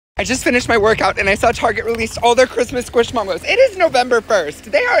I just finished my workout and I saw Target released all their Christmas Squishmallows. It is November 1st.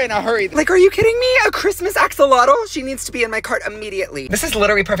 They are in a hurry. Like, are you kidding me? A Christmas axolotl? She needs to be in my cart immediately. This is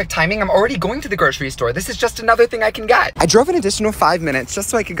literally perfect timing. I'm already going to the grocery store. This is just another thing I can get. I drove an additional 5 minutes just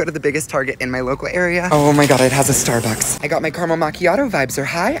so I could go to the biggest Target in my local area. Oh my God, it has a Starbucks. I got my caramel macchiato. Vibes are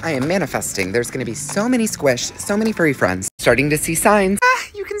high. I am manifesting. There's gonna be so many squish, so many furry friends. Starting to see signs.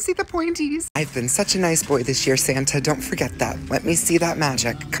 You can see the pointies. I've been such a nice boy this year, Santa. Don't forget that. Let me see that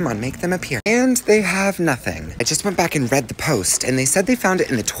magic. Come on, make them appear. And they have nothing. I just went back and read the post, and they said they found it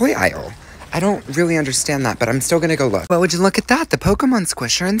in the toy aisle. I don't really understand that, but I'm still gonna go look. Well, would you look at that? The Pokemon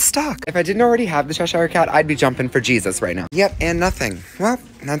Squish are in stock. If I didn't already have the Cheshire Cat, I'd be jumping for Jesus right now. Yep, and nothing. Well,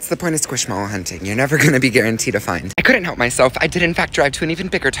 that's the point of Squishmallow hunting. You're never gonna be guaranteed to find. I couldn't help myself. I did in fact drive to an even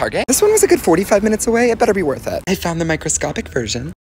bigger Target. This one was a good 45 minutes away. It better be worth it. I found the microscopic version.